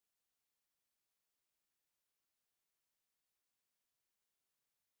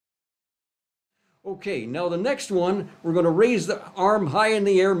Okay, now the next one, we're going to raise the arm high in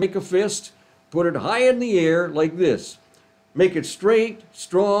the air, make a fist, put it high in the air like this. Make it straight,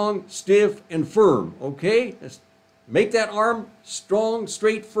 strong, stiff, and firm, okay? Make that arm strong,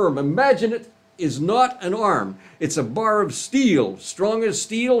 straight, firm. Imagine it is not an arm. It's a bar of steel, strong as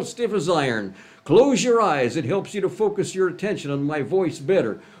steel, stiff as iron. Close your eyes. It helps you to focus your attention on my voice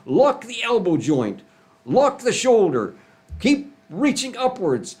better. Lock the elbow joint. Lock the shoulder. Keep reaching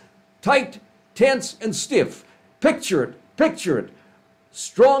upwards. Tight, tense, and stiff. Picture it. Picture it.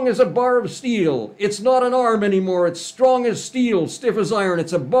 Strong as a bar of steel. It's not an arm anymore. It's strong as steel, stiff as iron.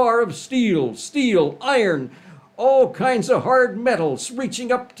 It's a bar of steel, iron, all kinds of hard metals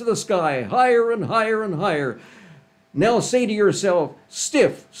reaching up to the sky, higher and higher and higher. Now say to yourself,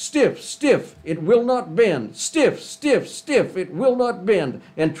 stiff, stiff, stiff, it will not bend. Stiff, stiff, stiff, it will not bend.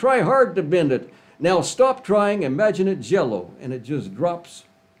 And try hard to bend it. Now stop trying, imagine it jello, and it just drops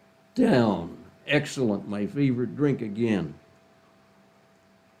down. Excellent, my favorite drink again.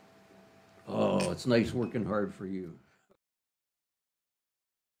 Oh, it's nice working hard for you.